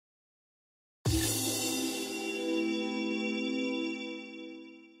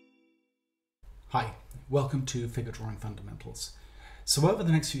Hi, welcome to Figure Drawing Fundamentals. So over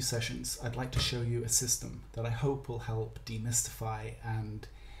the next few sessions, I'd like to show you a system that I hope will help demystify and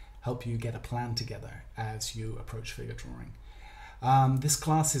help you get a plan together as you approach figure drawing. This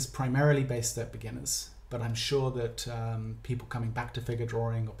class is primarily based at beginners, but I'm sure that people coming back to figure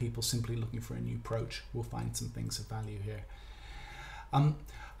drawing or people simply looking for a new approach will find some things of value here.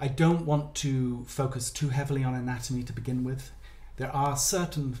 I don't want to focus too heavily on anatomy to begin with. There are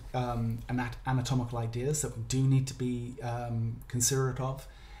certain anatomical ideas that we do need to be considerate of,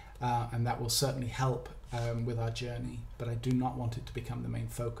 and that will certainly help with our journey, but I do not want it to become the main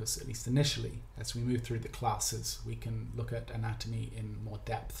focus, at least initially. As we move through the classes, we can look at anatomy in more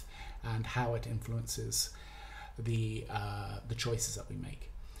depth and how it influences the choices that we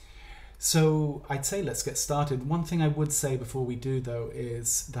make. So I'd say let's get started. One thing I would say before we do, though,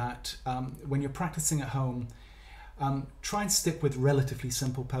 is that when you're practicing at home, try and stick with relatively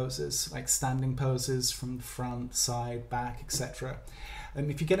simple poses, like standing poses from the front, side, back, etc. And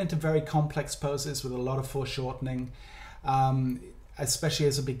if you get into very complex poses with a lot of foreshortening, especially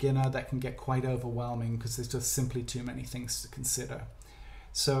as a beginner, that can get quite overwhelming because there's just simply too many things to consider.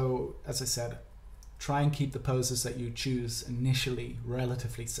 So, as I said, try and keep the poses that you choose initially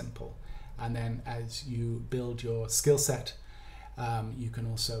relatively simple. And then as you build your skill set, you can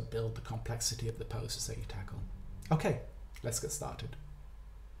also build the complexity of the poses that you tackle. Okay, let's get started.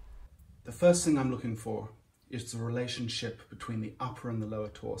 The first thing I'm looking for is the relationship between the upper and the lower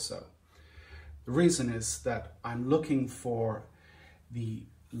torso. The reason is that I'm looking for the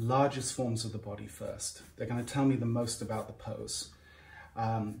largest forms of the body first. They're going to tell me the most about the pose.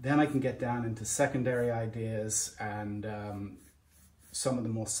 Then I can get down into secondary ideas and some of the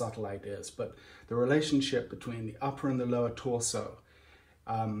more subtle ideas. But the relationship between the upper and the lower torso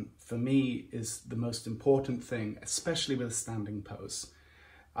for me is the most important thing, especially with a standing pose.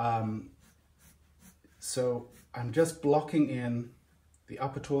 So I'm just blocking in the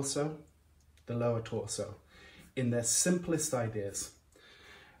upper torso, the lower torso, in their simplest ideas.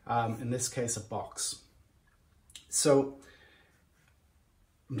 In this case, a box. So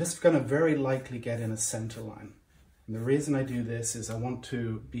I'm just going to very lightly get in a center line. And the reason I do this is I want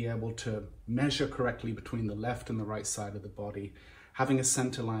to be able to measure correctly between the left and the right side of the body. Having a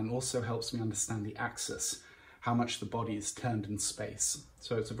center line also helps me understand the axis, how much the body is turned in space.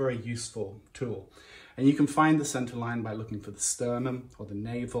 So it's a very useful tool. And you can find the center line by looking for the sternum or the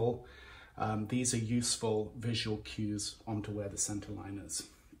navel. These are useful visual cues onto where the center line is.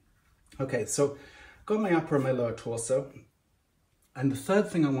 Okay, so I've got my upper and my lower torso. And the third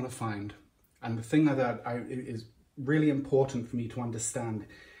thing I want to find, and the thing that is really important for me to understand,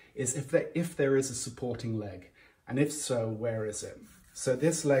 is if there is a supporting leg. And if so, where is it? So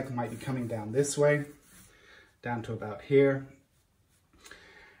this leg might be coming down this way, down to about here.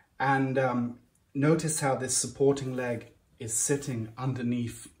 And notice how this supporting leg is sitting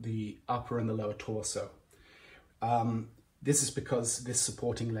underneath the upper and the lower torso. This is because this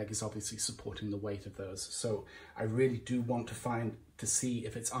supporting leg is obviously supporting the weight of those. So I really do want to see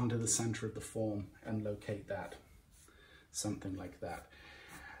if it's under the center of the form and locate that. Something like that.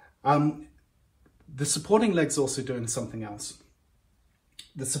 The supporting leg's also doing something else.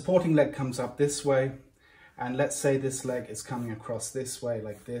 The supporting leg comes up this way, and let's say this leg is coming across this way,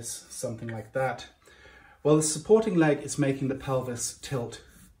 like this, something like that. Well, the supporting leg is making the pelvis tilt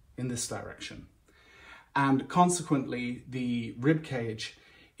in this direction. And consequently, the rib cage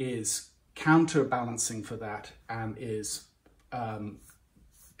is counterbalancing for that and is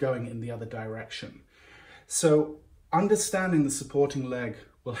going in the other direction. So understanding the supporting leg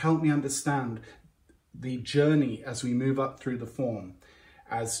will help me understand the journey as we move up through the form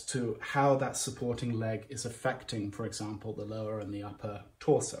as to how that supporting leg is affecting, for example, the lower and the upper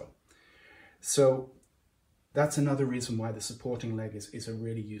torso. So that's another reason why the supporting leg is a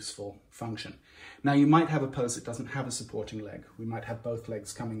really useful function. Now, you might have a pose that doesn't have a supporting leg. We might have both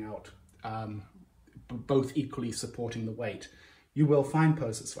legs coming out, both equally supporting the weight. You will find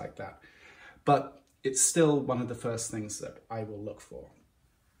poses like that, but it's still one of the first things that I will look for.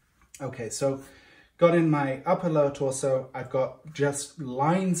 Okay, so got in my upper lower torso. I've got just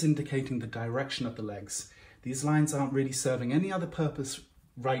lines indicating the direction of the legs. These lines aren't really serving any other purpose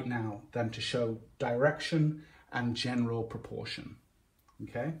right now than to show direction and general proportion.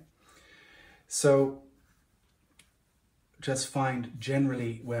 Okay, so just find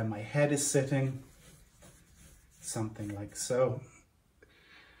generally where my head is sitting, something like so,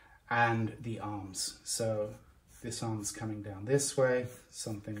 and the arms. So this arm is coming down this way,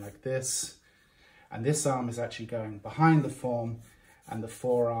 something like this. And this arm is actually going behind the form, and the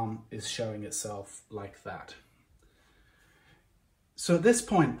forearm is showing itself like that. So at this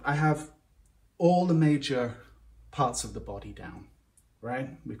point, I have all the major parts of the body down,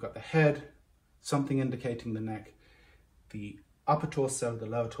 right? We've got the head, something indicating the neck, the upper torso, the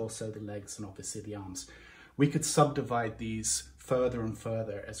lower torso, the legs, and obviously the arms. We could subdivide these further and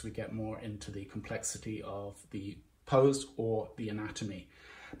further as we get more into the complexity of the pose or the anatomy.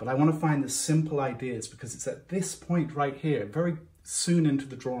 But I want to find the simple ideas because it's at this point right here, very soon into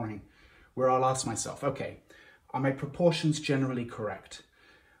the drawing, where I'll ask myself, okay, are my proportions generally correct?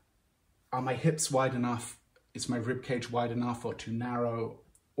 Are my hips wide enough? Is my rib cage wide enough or too narrow?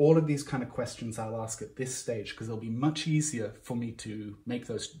 All of these kind of questions I'll ask at this stage because it'll be much easier for me to make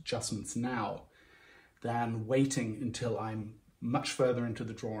those adjustments now than waiting until I'm much further into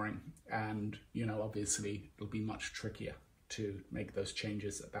the drawing. And, you know, obviously it'll be much trickier to make those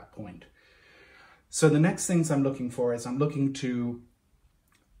changes at that point. So the next things I'm looking for is I'm looking to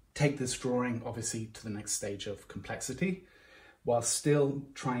take this drawing obviously to the next stage of complexity while still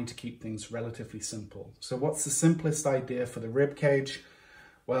trying to keep things relatively simple. So what's the simplest idea for the rib cage?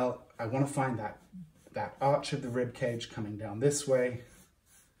 Well, I want to find that arch of the rib cage coming down this way,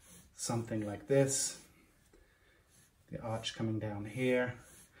 something like this. The arch coming down here.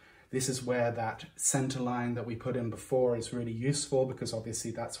 This is where that center line that we put in before is really useful because obviously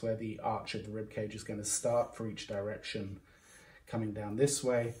that's where the arch of the rib cage is going to start for each direction, coming down this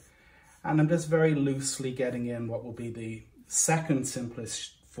way. And I'm just very loosely getting in what will be the second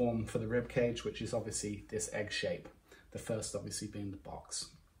simplest form for the rib cage, which is obviously this egg shape. The first obviously being the box.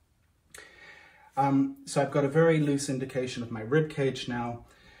 So I've got a very loose indication of my rib cage now.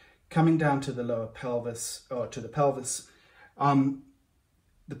 Coming down to the lower pelvis, or to the pelvis.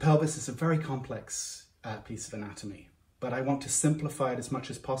 The pelvis is a very complex piece of anatomy, but I want to simplify it as much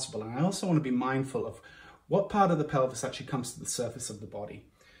as possible. And I also want to be mindful of what part of the pelvis actually comes to the surface of the body.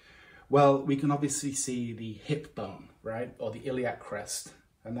 Well, we can obviously see the hip bone, right? Or the iliac crest.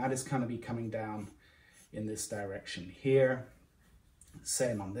 And that is going to be coming down in this direction here.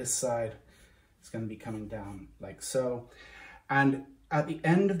 Same on this side. It's going to be coming down like so. And at the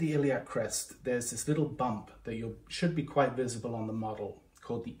end of the iliac crest, there's this little bump that should be quite visible on the model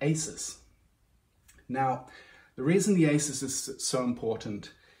called the aces. Now, the reason the aces is so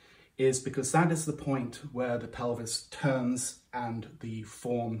important is because that is the point where the pelvis turns and the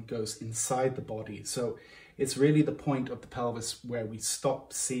form goes inside the body. So it's really the point of the pelvis where we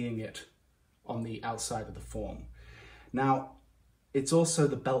stop seeing it on the outside of the form. Now, it's also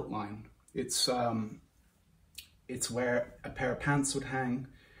the belt line. It's where a pair of pants would hang,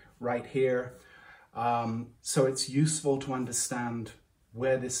 right here. So it's useful to understand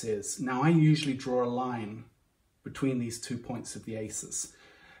where this is. Now, I usually draw a line between these 2 points of the aces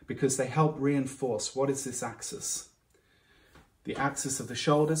because they help reinforce what is this axis. The axis of the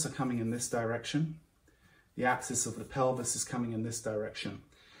shoulders are coming in this direction. The axis of the pelvis is coming in this direction.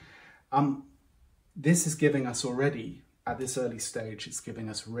 This is giving us already, at this early stage, it's giving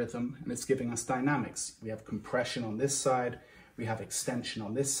us rhythm and it's giving us dynamics. We have compression on this side, we have extension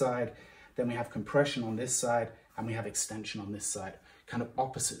on this side, then we have compression on this side, and we have extension on this side, kind of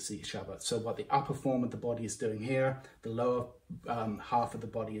opposites each other. So what the upper form of the body is doing here, the lower half of the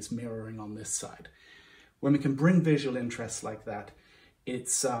body is mirroring on this side. When we can bring visual interest like that, it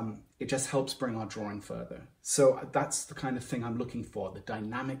just helps bring our drawing further. So that's the kind of thing I'm looking for, the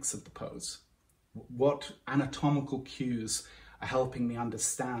dynamics of the pose. What anatomical cues are helping me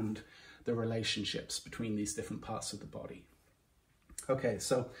understand the relationships between these different parts of the body. Okay,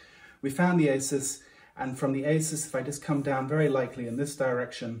 so we found the aces, and from the aces, if I just come down very likely in this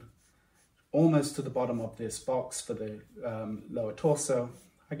direction, almost to the bottom of this box for the lower torso,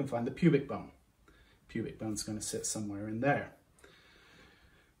 I can find the pubic bone. Pubic bone's going to sit somewhere in there.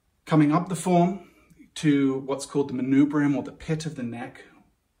 Coming up the form to what's called the manubrium, or the pit of the neck,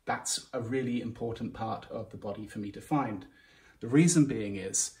 that's a really important part of the body for me to find. The reason being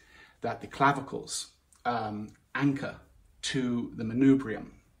is that the clavicles anchor to the manubrium.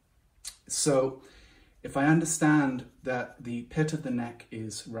 So if I understand that the pit of the neck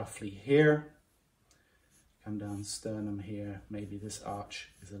is roughly here, come down sternum here, maybe this arch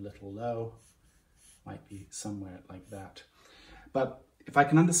is a little low, might be somewhere like that. But if I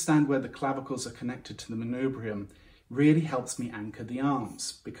can understand where the clavicles are connected to the manubrium, really helps me anchor the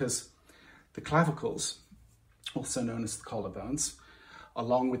arms, because the clavicles, also known as the collarbones,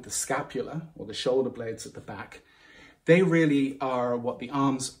 along with the scapula, or the shoulder blades at the back, they really are what the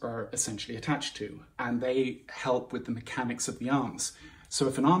arms are essentially attached to, and they help with the mechanics of the arms. So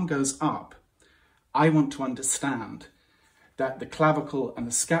if an arm goes up, I want to understand that the clavicle and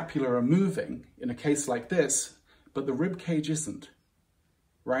the scapula are moving in a case like this, but the rib cage isn't.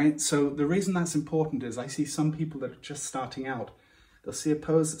 Right? So the reason that's important is I see some people that are just starting out. They'll see a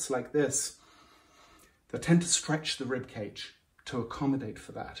pose that's like this, that tend to stretch the rib cage to accommodate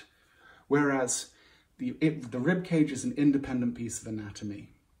for that. Whereas the rib cage is an independent piece of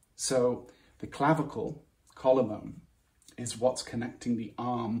anatomy. So the clavicle, collarbone, is what's connecting the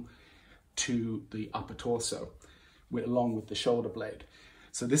arm to the upper torso, along with the shoulder blade.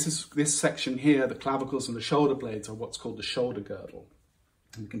 So this section here, the clavicles and the shoulder blades, are what's called the shoulder girdle.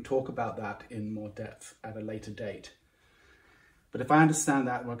 And we can talk about that in more depth at a later date. But if I understand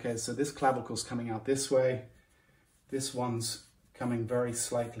that, okay, so this clavicle's coming out this way, this one's coming very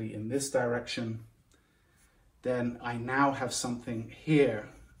slightly in this direction, then I now have something here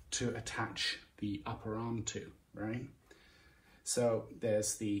to attach the upper arm to, right? So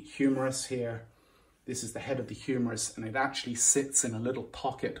there's the humerus here. This is the head of the humerus, and it actually sits in a little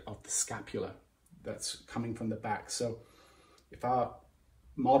pocket of the scapula that's coming from the back. So if our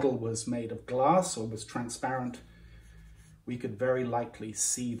model was made of glass or was transparent, we could very likely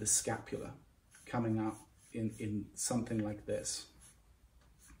see the scapula coming up in something like this.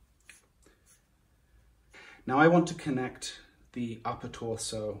 Now I want to connect the upper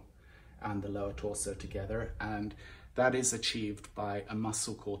torso and the lower torso together, and that is achieved by a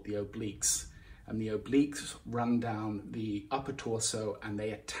muscle called the obliques. And the obliques run down the upper torso and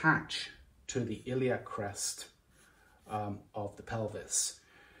they attach to the iliac crest of the pelvis.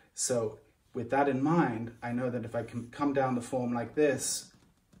 So with that in mind, I know that if I can come down the form like this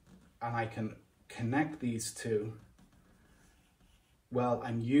and I can connect these two, well,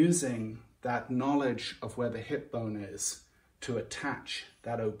 I'm using that knowledge of where the hip bone is to attach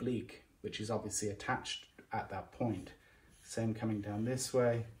that oblique, which is obviously attached at that point. Same coming down this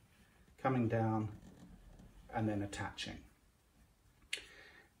way, coming down, and then attaching.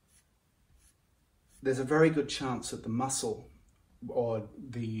 There's a very good chance that the muscle or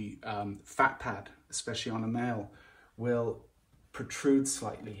the fat pad, especially on a male, will protrude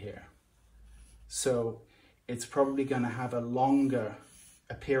slightly here. So it's probably going to have a longer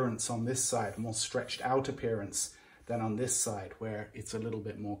appearance on this side, a more stretched out appearance than on this side where it's a little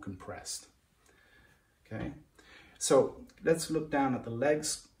bit more compressed. Okay, so let's look down at the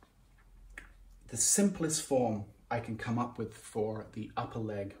legs. The simplest form I can come up with for the upper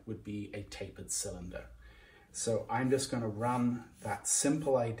leg would be a tapered cylinder. So I'm just going to run that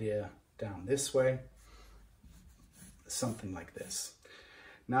simple idea down this way, something like this.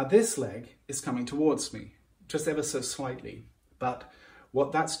 Now this leg is coming towards me, just ever so slightly, but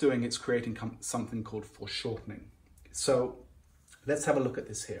what that's doing, it's creating something called foreshortening. So let's have a look at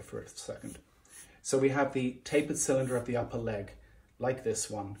this here for a second. So we have the tapered cylinder of the upper leg, like this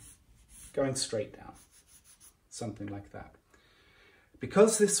one, going straight down, something like that.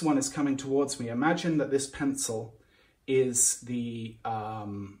 Because this one is coming towards me, imagine that this pencil is the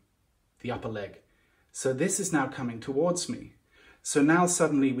upper leg. So this is now coming towards me. So now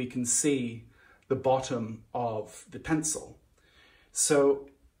suddenly we can see the bottom of the pencil. So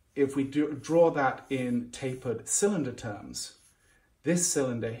if we draw that in tapered cylinder terms, this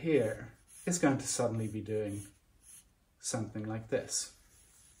cylinder here is going to suddenly be doing something like this.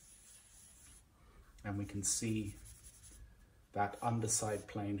 And we can see that underside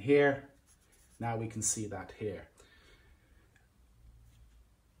plane here. Now we can see that here.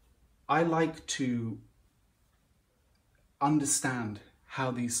 I like to understand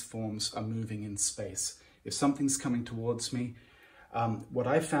how these forms are moving in space. If something's coming towards me, what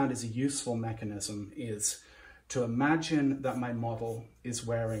I found is a useful mechanism is to imagine that my model is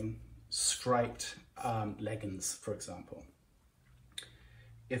wearing striped leggings, for example.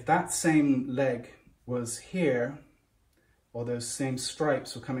 If that same leg was here, or those same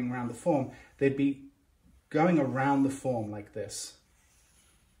stripes were coming around the form, they'd be going around the form like this,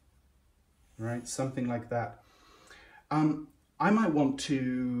 right? Something like that. I might want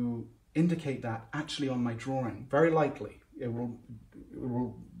to indicate that actually on my drawing. Very likely, it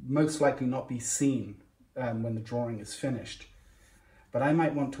will most likely not be seen when the drawing is finished. But I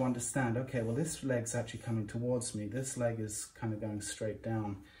might want to understand, okay, well, this leg's actually coming towards me. This leg is kind of going straight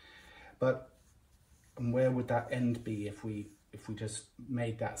down. But where would that end be if we just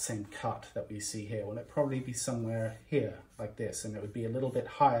made that same cut that we see here? Well, it'd probably be somewhere here, like this, and it would be a little bit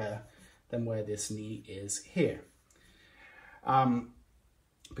higher than where this knee is here.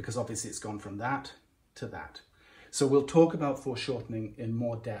 Because obviously it's gone from that to that. So we'll talk about foreshortening in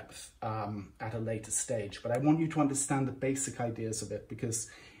more depth at a later stage, but I want you to understand the basic ideas of it, because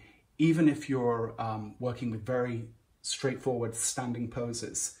even if you're working with very straightforward standing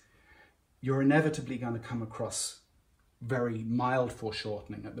poses, you're inevitably going to come across very mild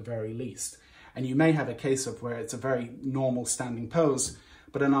foreshortening at the very least. And you may have a case of where it's a very normal standing pose,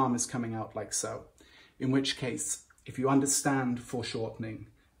 but an arm is coming out like so. In which case, if you understand foreshortening,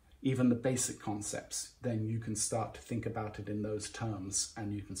 even the basic concepts, then you can start to think about it in those terms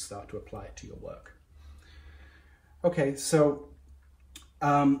and you can start to apply it to your work. Okay, so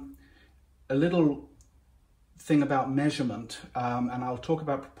a little thing about measurement, and I'll talk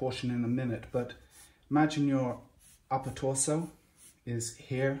about proportion in a minute, but imagine your upper torso is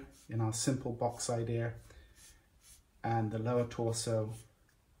here in our simple box idea, and the lower torso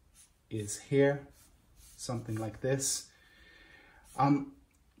is here, something like this.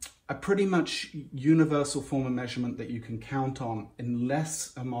 A pretty much universal form of measurement that you can count on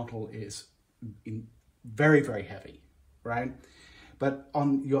unless a model is very, very heavy, right? But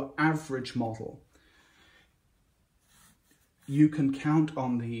on your average model, you can count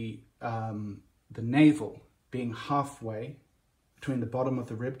on the navel being halfway between the bottom of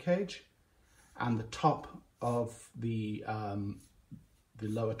the rib cage and the top of the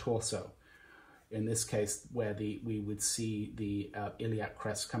lower torso. In this case, where we would see the iliac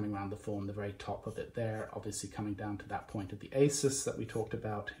crest coming around the form, the very top of it there, obviously coming down to that point of the asus that we talked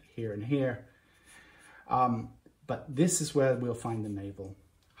about here and here. But this is where we'll find the navel,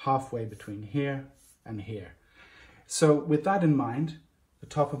 halfway between here and here. So with that in mind, the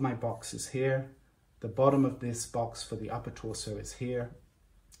top of my box is here, the bottom of this box for the upper torso is here.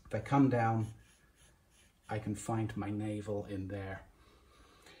 If I come down, I can find my navel in there.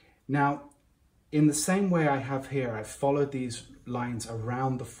 Now, in the same way I have here, I've followed these lines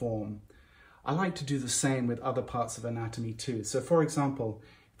around the form. I like to do the same with other parts of anatomy too. So for example,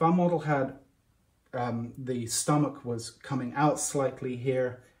 if our model had the stomach was coming out slightly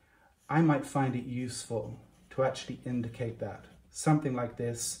here, I might find it useful to actually indicate that. Something like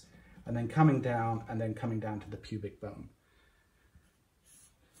this, and then coming down to the pubic bone.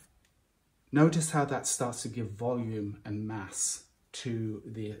 Notice how that starts to give volume and mass to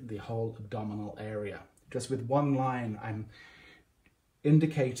the whole abdominal area. Just with one line, I'm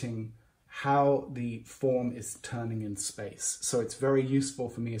indicating how the form is turning in space. So it's very useful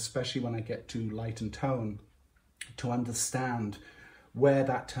for me, especially when I get to light and tone, to understand where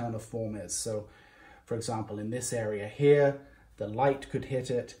that turn of form is. So, for example, in this area here, the light could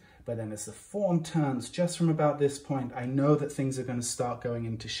hit it, but then as the form turns just from about this point, I know that things are going to start going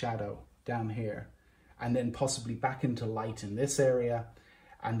into shadow down here, and then possibly back into light in this area,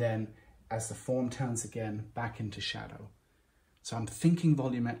 and then as the form turns again, back into shadow. So I'm thinking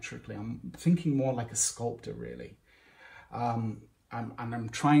volumetrically, I'm thinking more like a sculptor really. And I'm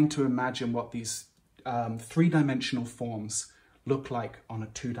trying to imagine what these three-dimensional forms look like on a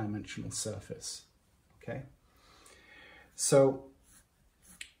two-dimensional surface, okay? So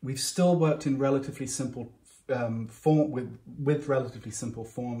we've still worked in relatively simple with relatively simple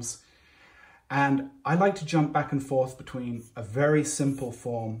forms. And I like to jump back and forth between a very simple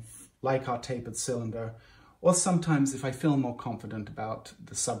form, like our tapered cylinder, or sometimes if I feel more confident about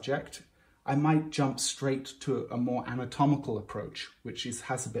the subject, I might jump straight to a more anatomical approach, which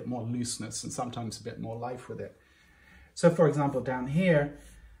has a bit more looseness and sometimes a bit more life with it. So for example, down here,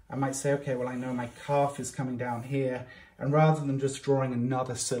 I might say, okay, well, I know my calf is coming down here, and rather than just drawing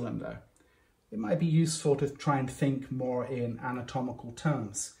another cylinder, it might be useful to try and think more in anatomical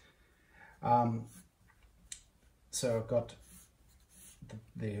terms. So I've got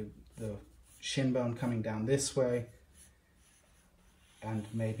the shin bone coming down this way, and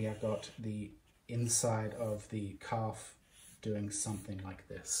maybe I've got the inside of the calf doing something like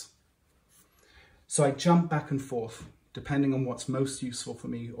this. So I jump back and forth depending on what's most useful for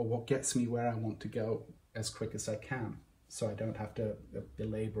me or what gets me where I want to go as quick as I can, so I don't have to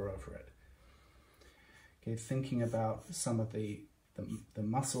belabor over it. Okay, thinking about some of the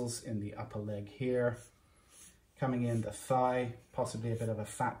muscles in the upper leg here, coming in the thigh, possibly a bit of a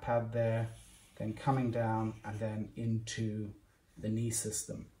fat pad there, then coming down and then into the knee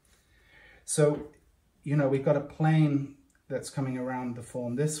system. So, you know, we've got a plane that's coming around the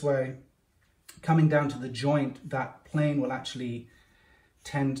form this way. Coming down to the joint, that plane will actually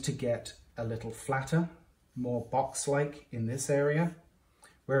tend to get a little flatter, more box-like in this area,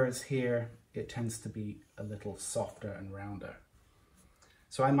 whereas here it tends to be a little softer and rounder.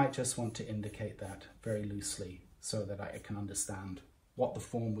 So I might just want to indicate that very loosely so that I can understand what the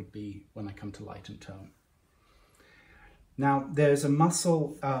form would be when I come to light and tone. Now, there's a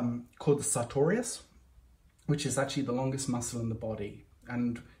muscle called the sartorius, which is actually the longest muscle in the body.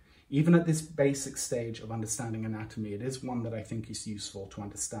 And even at this basic stage of understanding anatomy, it is one that I think is useful to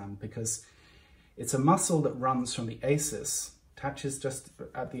understand because it's a muscle that runs from the asus, attaches just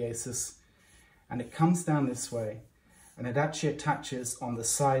at the asus, and it comes down this way, and it actually attaches on the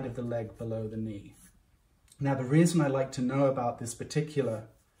side of the leg below the knee. Now, the reason I like to know about this particular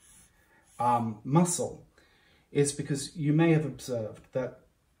muscle is because you may have observed that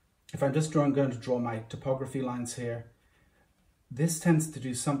if I'm just going to draw my topography lines here, this tends to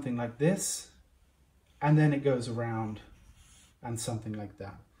do something like this, and then it goes around and something like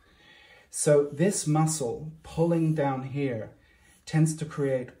that. So this muscle pulling down here tends to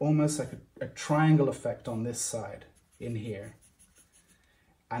create almost like a triangle effect on this side in here.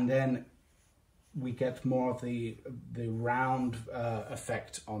 And then we get more of the round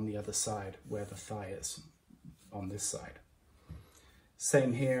effect on the other side where the thigh is on this side.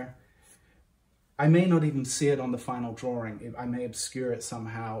 Same here. I may not even see it on the final drawing. I may obscure it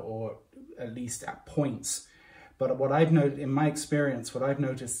somehow, or at least at points. But what I've noted, in my experience, what I've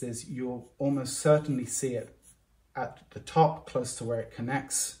noticed is you'll almost certainly see it at the top, close to where it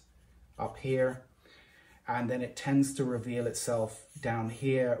connects, up here. And then it tends to reveal itself down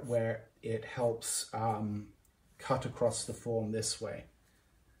here where it helps cut across the form this way.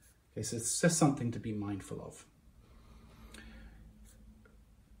 Okay, so it's just something to be mindful of.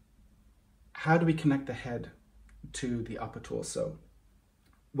 How do we connect the head to the upper torso?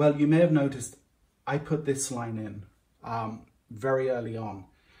 Well, you may have noticed I put this line in very early on.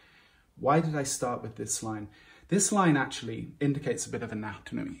 Why did I start with this line? This line actually indicates a bit of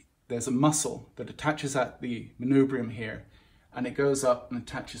anatomy. There's a muscle that attaches at the manubrium here, and it goes up and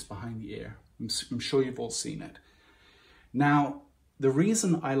attaches behind the ear. I'm sure you've all seen it. Now, the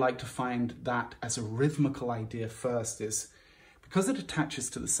reason I like to find that as a rhythmical idea first is because it attaches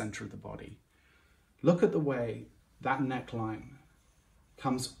to the center of the body. Look at the way that neckline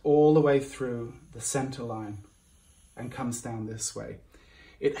comes all the way through the center line and comes down this way.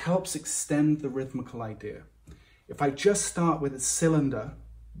 It helps extend the rhythmical idea. If I just start with a cylinder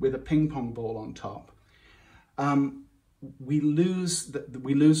with a ping pong ball on top, we lose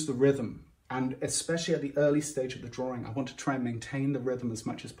the rhythm. And especially at the early stage of the drawing, I want to try and maintain the rhythm as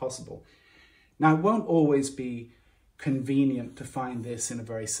much as possible. Now, it won't always be convenient to find this in a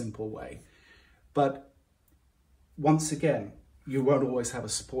very simple way. But once again, you won't always have a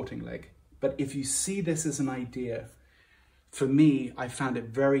supporting leg. But if you see this as an idea, for me, I found it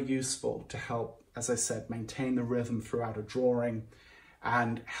very useful to help, as I said, maintain the rhythm throughout a drawing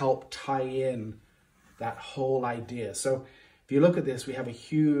and help tie in that whole idea. So if you look at this, we have a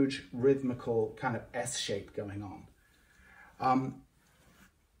huge rhythmical kind of S shape going on.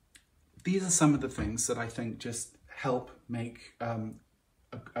 These are some of the things that I think just help make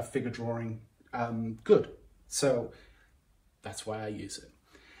a figure drawing good. So that's why I use it.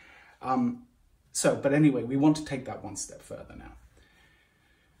 But anyway, we want to take that one step further now.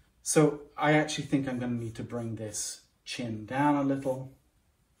 So I actually think I'm going to need to bring this chin down a little,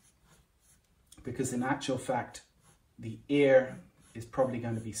 because in actual fact, the ear is probably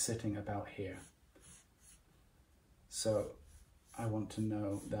going to be sitting about here. So I want to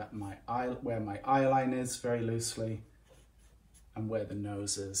know that where my eye line is very loosely, and where the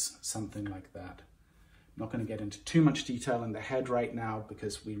nose is, something like that. I'm not going to get into too much detail in the head right now,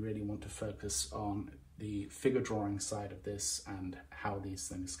 because we really want to focus on the figure drawing side of this and how these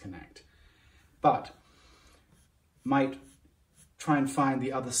things connect. But might try and find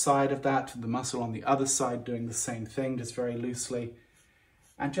the other side of that, the muscle on the other side doing the same thing, just very loosely,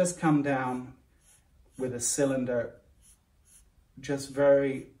 and just come down with a cylinder, just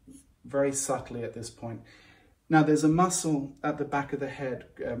very, very subtly at this point. Now there's a muscle at the back of the head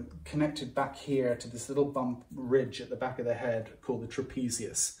connected back here to this little bump ridge at the back of the head called the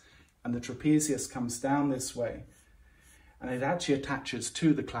trapezius. And the trapezius comes down this way, and it actually attaches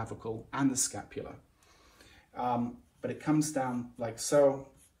to the clavicle and the scapula. But it comes down like so.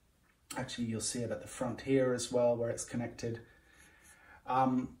 Actually, you'll see it at the front here as well, where it's connected.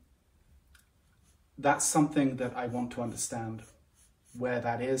 That's something that I want to understand where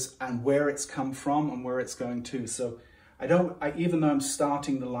that is and where it's come from and where it's going to. So even though I'm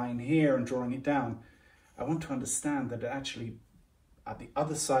starting the line here and drawing it down, I want to understand that it actually, at the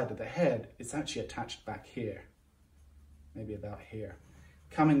other side of the head, it's actually attached back here, maybe about here,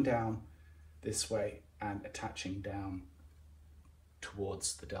 coming down this way and attaching down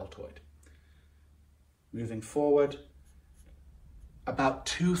towards the deltoid. Moving forward, about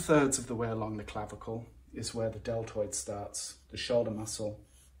 2/3 of the way along the clavicle is where the deltoid starts. The shoulder muscle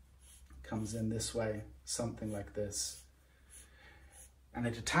comes in this way, something like this. And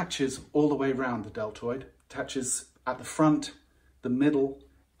it attaches all the way around the deltoid, attaches at the front, the middle,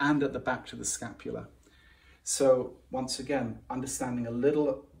 and at the back to the scapula. So once again, understanding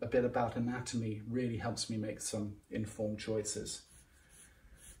a bit about anatomy really helps me make some informed choices.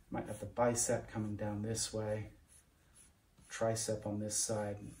 Might have the bicep coming down this way, tricep on this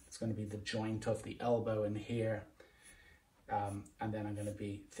side. It's going to be the joint of the elbow in here. And then I'm going to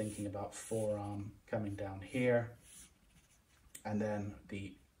be thinking about forearm coming down here. And then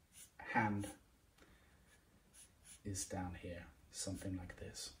the hand is down here, something like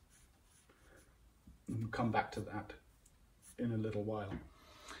this. And we'll come back to that in a little while.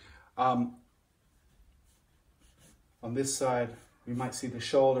 On this side, we might see the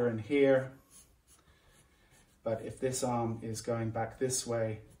shoulder in here, but if this arm is going back this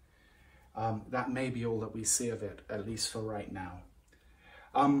way, that may be all that we see of it, at least for right now.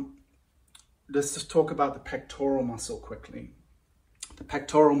 Let's just talk about the pectoral muscle quickly. The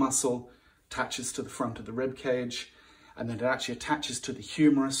pectoral muscle attaches to the front of the rib cage, and then it actually attaches to the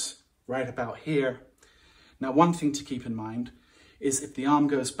humerus right about here. Now, one thing to keep in mind is if the arm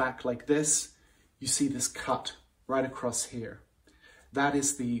goes back like this, you see this cut right across here. That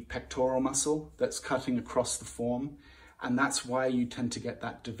is the pectoral muscle that's cutting across the form, and that's why you tend to get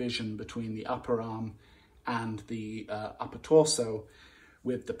that division between the upper arm and the upper torso,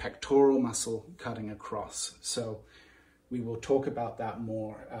 with the pectoral muscle cutting across. So we will talk about that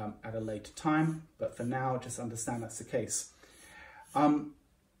more at a later time, but for now, just understand that's the case.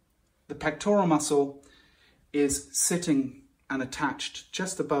 The pectoral muscle is sitting and attached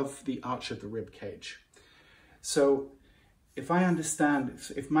just above the arch of the rib cage. So if I understand,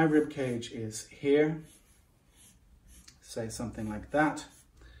 if my rib cage is here, say something like that,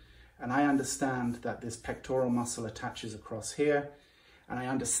 and I understand that this pectoral muscle attaches across here, and I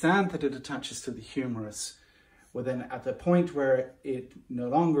understand that it attaches to the humerus, well then at the point where it no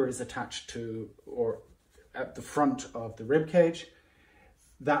longer is attached to or at the front of the rib cage,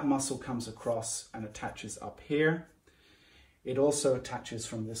 that muscle comes across and attaches up here. It also attaches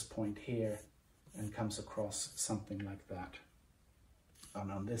from this point here and comes across something like that. And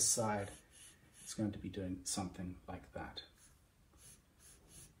on this side, it's going to be doing something like that.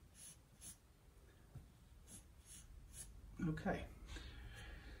 Okay.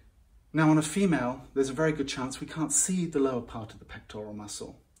 Now on a female, there's a very good chance we can't see the lower part of the pectoral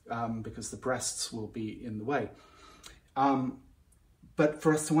muscle because the breasts will be in the way. But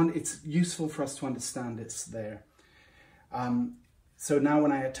for us to it's useful for us to understand it's there. So now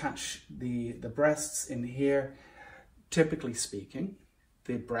when I attach the breasts in here, typically speaking,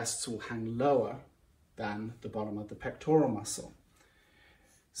 the breasts will hang lower than the bottom of the pectoral muscle.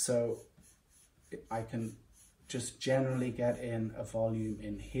 So I can just generally get in a volume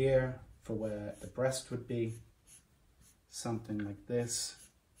in here for where the breast would be, something like this.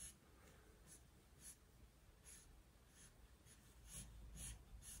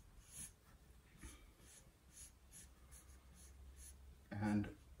 And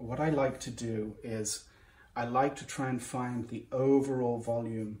what I like to do is I like to try and find the overall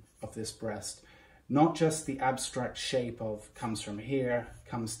volume of this breast, not just the abstract shape of comes from here,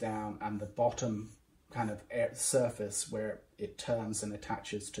 comes down, and the bottom kind of surface where it turns and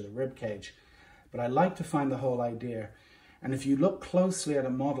attaches to the rib cage. But I like to find the whole idea. And if you look closely at a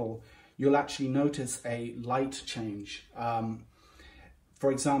model, you'll actually notice a light change. For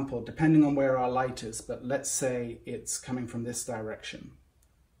example, depending on where our light is, but let's say it's coming from this direction.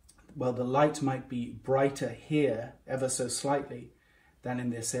 Well, the light might be brighter here, ever so slightly, than in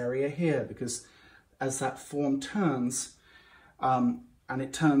this area here, because as that form turns, and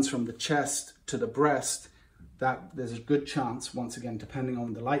it turns from the chest to the breast, that there's a good chance, once again, depending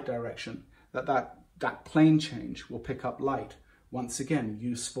on the light direction, that plane change will pick up light. Once again,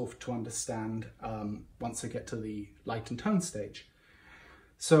 useful to understand once I get to the light and tone stage.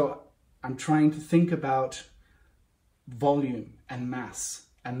 So I'm trying to think about volume and mass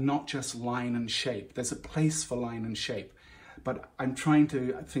and not just line and shape. There's a place for line and shape, but I'm trying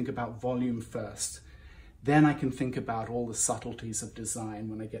to think about volume first. Then I can think about all the subtleties of design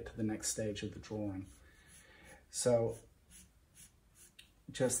when I get to the next stage of the drawing. So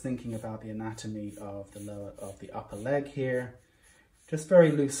just thinking about the anatomy of the upper leg here, just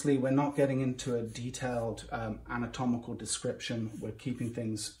very loosely. We're not getting into a detailed anatomical description. We're keeping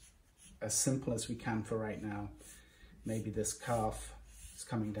things as simple as we can for right now. Maybe this calf is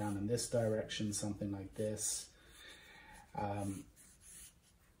coming down in this direction, something like this. Got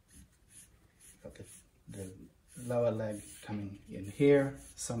the lower leg coming in here,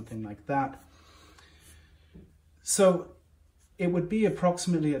 something like that. So it would be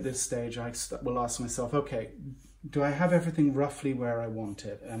approximately at this stage I will ask myself, okay, do I have everything roughly where I want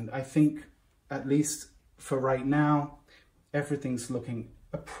it? And I think, at least for right now, everything's looking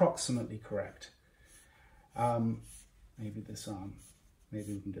approximately correct. Maybe this arm,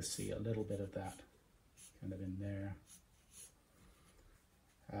 maybe we can just see a little bit of that kind of in there.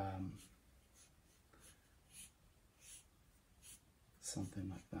 Something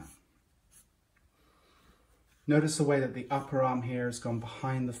like that. Notice the way that the upper arm here has gone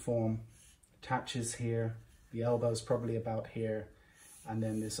behind the form, attaches here, the elbow's probably about here, and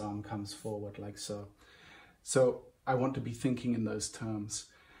then this arm comes forward like so. So I want to be thinking in those terms.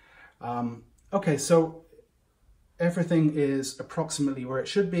 Okay, so everything is approximately where it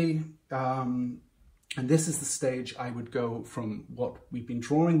should be. And this is the stage I would go from what we've been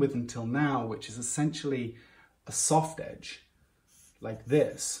drawing with until now, which is essentially a soft edge, like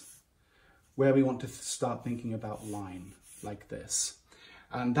this, where we want to start thinking about line, like this.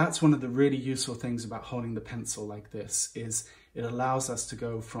 And that's one of the really useful things about holding the pencil like this, is it allows us to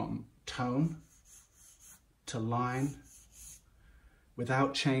go from tone to line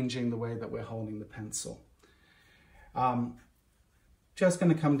without changing the way that we're holding the pencil. Just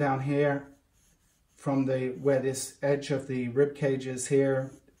going to come down here from where this edge of the rib cage is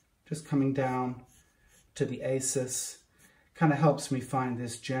here, just coming down to the aces. Kind of helps me find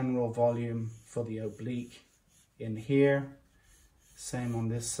this general volume for the oblique in here. Same on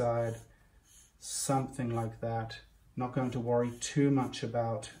this side, something like that. Not going to worry too much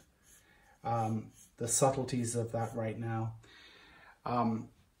about the subtleties of that right now.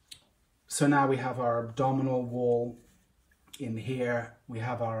 So now we have our abdominal wall in here, we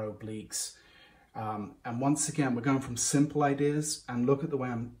have our obliques. And once again, we're going from simple ideas, and look at the way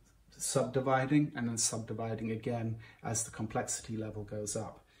I'm subdividing and then subdividing again as the complexity level goes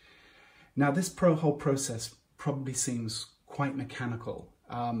up. Now this whole process probably seems quite mechanical.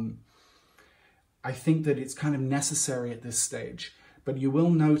 I think that it's kind of necessary at this stage, but you will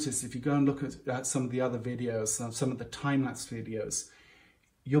notice if you go and look at some of the other videos, some of the time-lapse videos,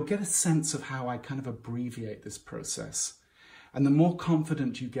 you'll get a sense of how I kind of abbreviate this process. And the more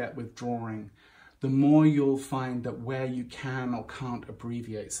confident you get with drawing, the more you'll find that where you can or can't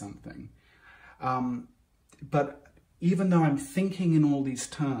abbreviate something. But even though I'm thinking in all these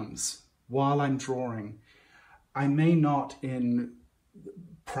terms while I'm drawing, I may not in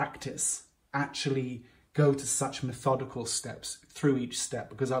practice actually go to such methodical steps through each step,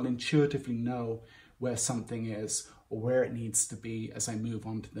 because I'll intuitively know where something is or where it needs to be as I move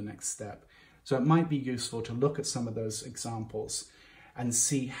on to the next step. So it might be useful to look at some of those examples and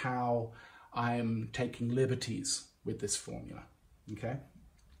see how I'm taking liberties with this formula, okay?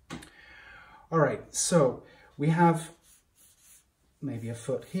 All right, so we have maybe a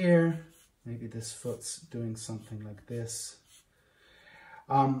foot here, maybe this foot's doing something like this.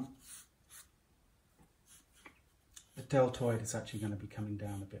 The deltoid is actually going to be coming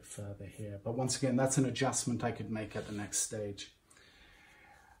down a bit further here, but once again, that's an adjustment I could make at the next stage.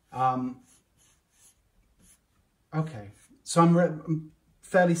 Okay, so I'm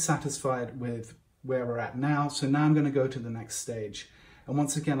fairly satisfied with where we're at now. So now I'm going to go to the next stage. And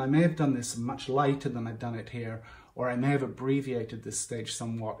once again, I may have done this much lighter than I've done it here, or I may have abbreviated this stage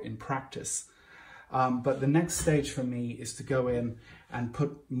somewhat in practice. But the next stage for me is to go in and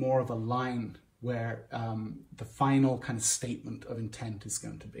put more of a line where the final kind of statement of intent is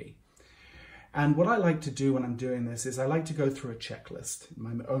going to be. And what I like to do when I'm doing this is I like to go through a checklist in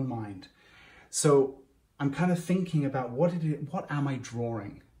my own mind. So I'm kind of thinking about what am I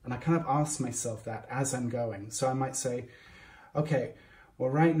drawing? And I kind of ask myself that as I'm going. So I might say, okay, well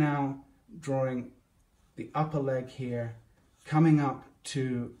right now drawing the upper leg here, coming up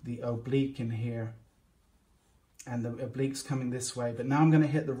to the oblique in here, and the oblique's coming this way, but now I'm going to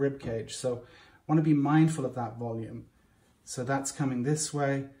hit the rib cage. So I want to be mindful of that volume. So that's coming this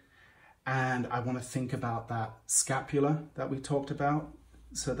way, and I want to think about that scapula that we talked about.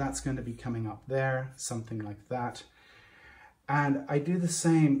 So that's going to be coming up there, something like that. And I do the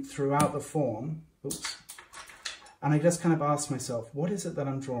same throughout the form. Oops. And I just kind of ask myself, what is it that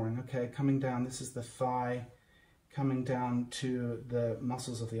I'm drawing? Okay, coming down, this is the thigh, coming down to the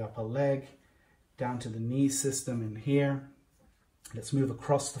muscles of the upper leg, down to the knee system in here. Let's move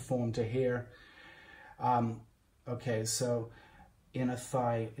across the form to here. Okay, so inner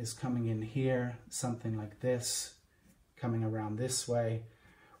thigh is coming in here, something like this, coming around this way.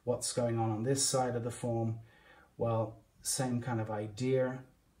 What's going on this side of the form? Well, same kind of idea.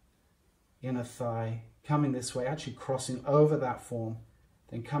 Inner thigh coming this way, actually crossing over that form,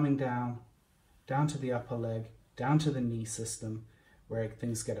 then coming down to the upper leg, down to the knee system, where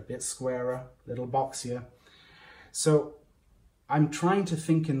things get a bit squarer, a little boxier. So I'm trying to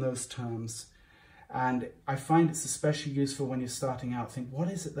think in those terms, and I find it's especially useful when you're starting out. Think, what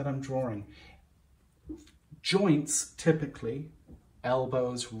is it that I'm drawing? Joints, typically,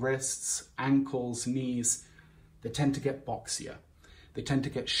 elbows, wrists, ankles, knees, they tend to get boxier. They tend to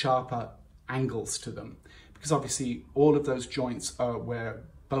get sharper angles to them, because obviously all of those joints are where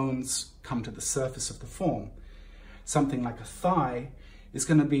bones come to the surface of the form. Something like a thigh is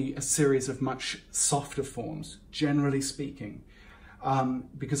going to be a series of much softer forms, generally speaking,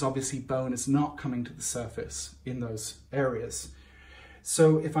 because obviously bone is not coming to the surface in those areas.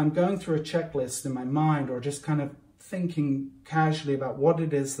 So if I'm going through a checklist in my mind, or just kind of thinking casually about what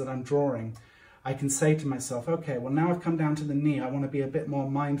it is that I'm drawing, I can say to myself, okay, well, now I've come down to the knee, I want to be a bit more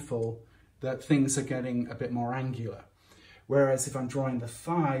mindful that things are getting a bit more angular. Whereas if I'm drawing the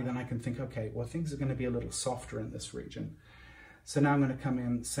thigh, then I can think, okay, well, things are going to be a little softer in this region. So now I'm going to come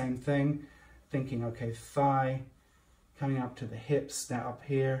in, same thing, thinking, okay, thigh, coming up to the hips, now up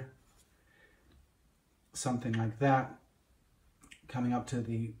here, something like that, coming up to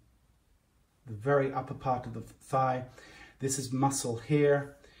the very upper part of the thigh. This is muscle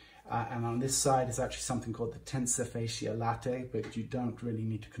here, and on this side is actually something called the tensor fasciae latae, but you don't really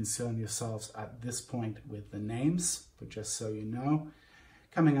need to concern yourselves at this point with the names, but just so you know.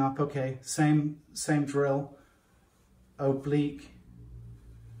 Coming up, okay, same drill, oblique,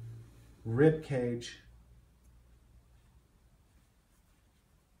 rib cage.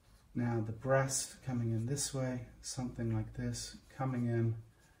 Now the breast coming in this way, something like this, coming in,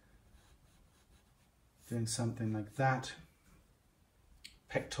 doing something like that.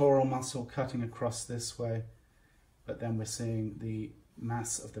 Pectoral muscle cutting across this way, but then we're seeing the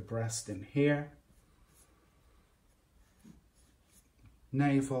mass of the breast in here.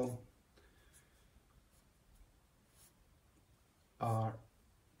 Navel, our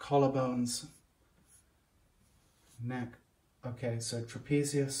collarbones, neck. Okay, so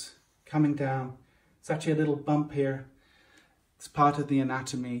trapezius coming down. It's actually a little bump here. It's part of the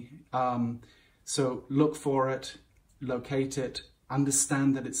anatomy. So look for it, locate it,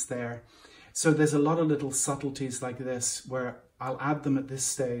 understand that it's there. So there's a lot of little subtleties like this where I'll add them at this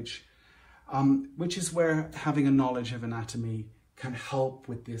stage, which is where having a knowledge of anatomy can help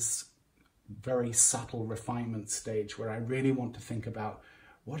with this very subtle refinement stage where I really want to think about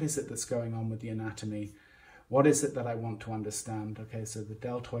what is it that's going on with the anatomy? What is it that I want to understand? Okay, so the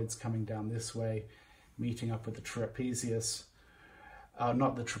deltoid's coming down this way, meeting up with the trapezius,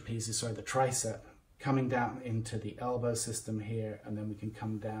 not the trapezius, sorry, the tricep, coming down into the elbow system here, and then we can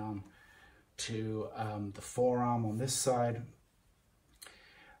come down to the forearm on this side.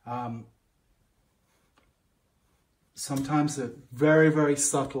 Sometimes a very, very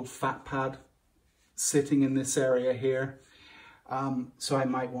subtle fat pad sitting in this area here. So I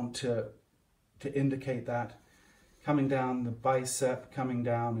might want to indicate that. Coming down the bicep, coming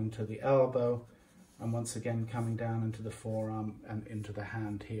down into the elbow, and once again coming down into the forearm and into the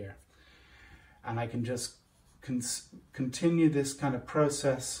hand here. And I can just continue this kind of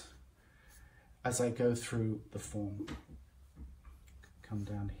process as I go through the form. Come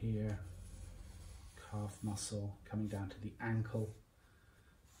down here, calf muscle, coming down to the ankle,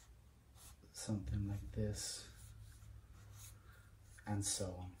 something like this, and so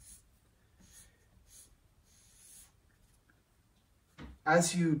on.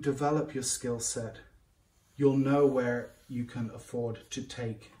 As you develop your skill set, you'll know where you can afford to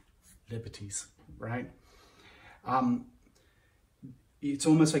take liberties, right? It's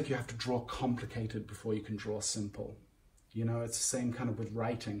almost like you have to draw complicated before you can draw simple. You know, it's the same kind of with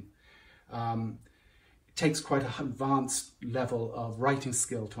writing. It takes quite an advanced level of writing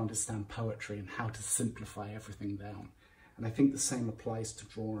skill to understand poetry and how to simplify everything down. And I think the same applies to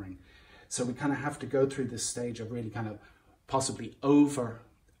drawing. So we kind of have to go through this stage of really kind of possibly over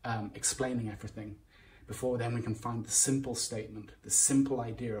explaining everything before then we can find the simple statement, the simple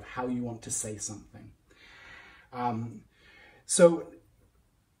idea of how you want to say something. So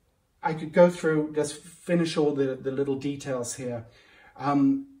I could go through, just finish all the little details here.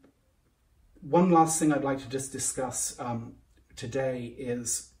 One last thing I'd like to just discuss today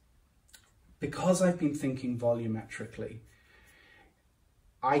is, because I've been thinking volumetrically,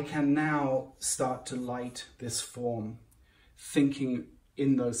 I can now start to light this form thinking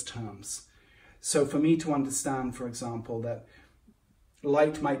in those terms. So for me to understand, for example, that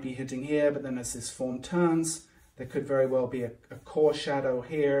light might be hitting here, but then as this form turns, there could very well be a core shadow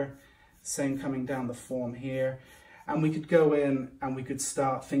here, same coming down the form here. And we could go in and we could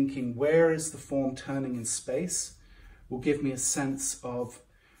start thinking, where is the form turning in space? Will give me a sense of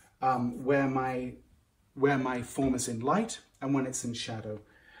where my form is in light and when it's in shadow.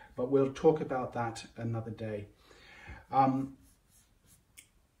 But we'll talk about that another day.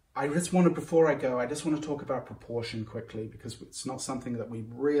 I just want to, before I go, I just want to talk about proportion quickly, because it's not something that we've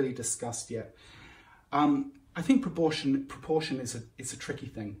really discussed yet. I think proportion is a tricky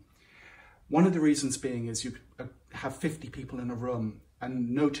thing. One of the reasons being is you have 50 people in a room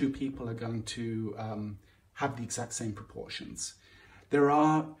and no two people are going to have the exact same proportions. There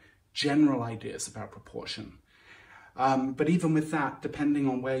are general ideas about proportion. But even with that, depending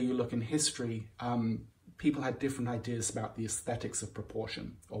on where you look in history, people had different ideas about the aesthetics of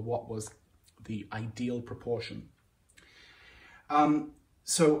proportion, or what was the ideal proportion.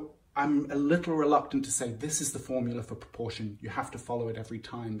 So I'm a little reluctant to say this is the formula for proportion. You have to follow it every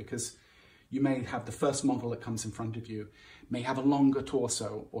time, because you may have the first model that comes in front of you may have a longer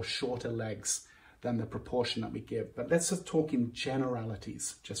torso or shorter legs than the proportion that we give. But let's just talk in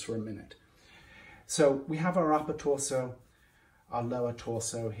generalities just for a minute. So we have our upper torso, our lower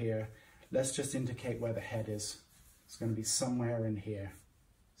torso here. Let's just indicate where the head is. It's going to be somewhere in here,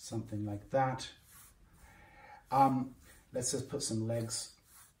 something like that. Let's just put some legs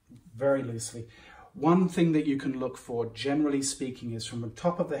very loosely. One thing that you can look for, generally speaking, is from the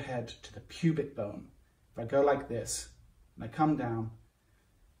top of the head to the pubic bone. If I go like this and I come down,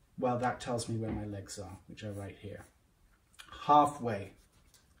 well, that tells me where my legs are, which are right here. Halfway,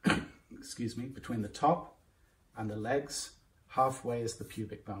 excuse me, between the top and the legs, halfway is the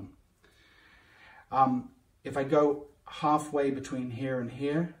pubic bone. If I go halfway between here and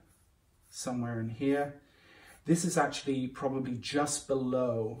here, somewhere in here, this is actually probably just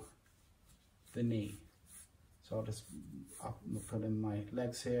below the knee. So I'll put in my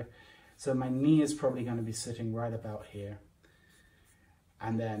legs here. So my knee is probably going to be sitting right about here.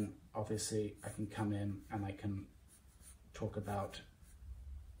 And then obviously I can come in and I can talk about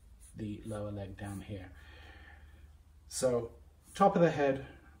the lower leg down here. So top of the head,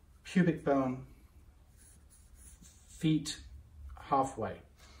 pubic bone, feet halfway.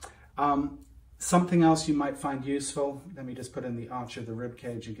 Something else you might find useful, let me just put in the arch of the rib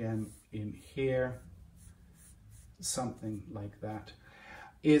cage again in here, something like that,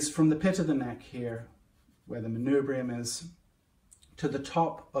 is from the pit of the neck here, where the manubrium is, to the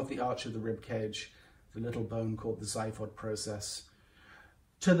top of the arch of the rib cage, the little bone called the xiphoid process,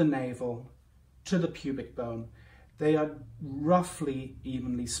 to the navel, to the pubic bone. They are roughly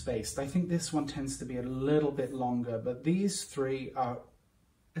evenly spaced. I think this one tends to be a little bit longer, but these three are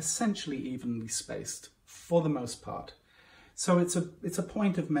essentially evenly spaced for the most part. So it's a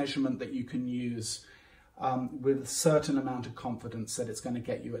point of measurement that you can use with a certain amount of confidence that it's going to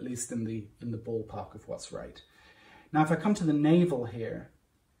get you at least in the ballpark of what's right. Now, if I come to the navel here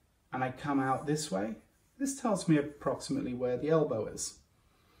and I come out this way, this tells me approximately where the elbow is.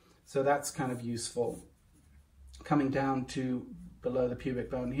 So that's kind of useful. Coming down to below the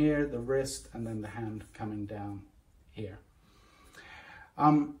pubic bone here, the wrist, and then the hand coming down here.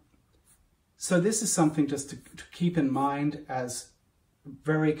 So this is something just to keep in mind as a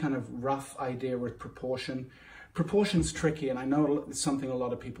very kind of rough idea with proportion. Proportion's tricky, and I know it's something a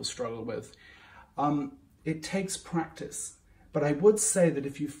lot of people struggle with. It takes practice, but I would say that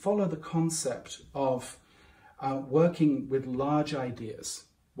if you follow the concept of working with large ideas,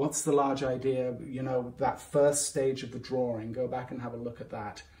 what's the large idea? You know, that first stage of the drawing, go back and have a look at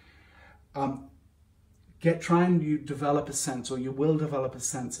that. Try and you develop a sense, or you will develop a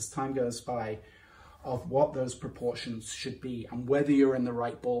sense as time goes by, of what those proportions should be and whether you're in the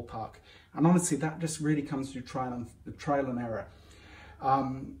right ballpark. And honestly, that just really comes through trial and error.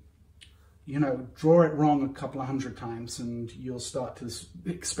 You know, draw it wrong a couple of hundred times and you'll start to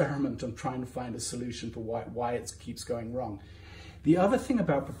experiment on trying to find a solution for why it keeps going wrong. The other thing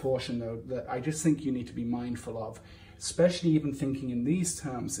about proportion, though, that I just think you need to be mindful of, especially even thinking in these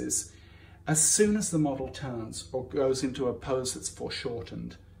terms, is as soon as the model turns or goes into a pose that's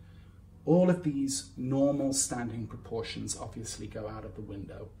foreshortened, all of these normal standing proportions obviously go out of the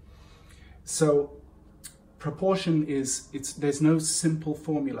window. So proportion there's no simple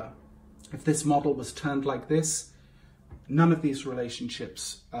formula. If this model was turned like this, none of these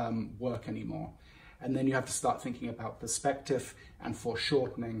relationships work anymore. And then you have to start thinking about perspective and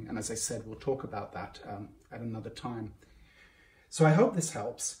foreshortening. And as I said, we'll talk about that at another time. So I hope this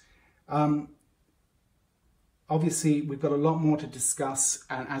helps. Obviously, we've got a lot more to discuss,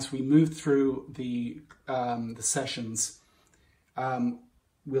 and as we move through the sessions,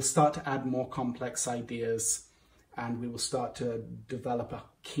 we'll start to add more complex ideas, and we will start to develop a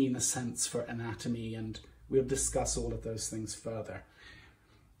keener sense for anatomy, and we'll discuss all of those things further.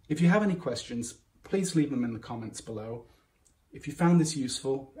 If you have any questions, please leave them in the comments below. If you found this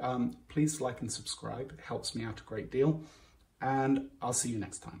useful, please like and subscribe. It helps me out a great deal, and I'll see you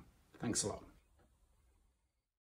next time. Thanks a lot.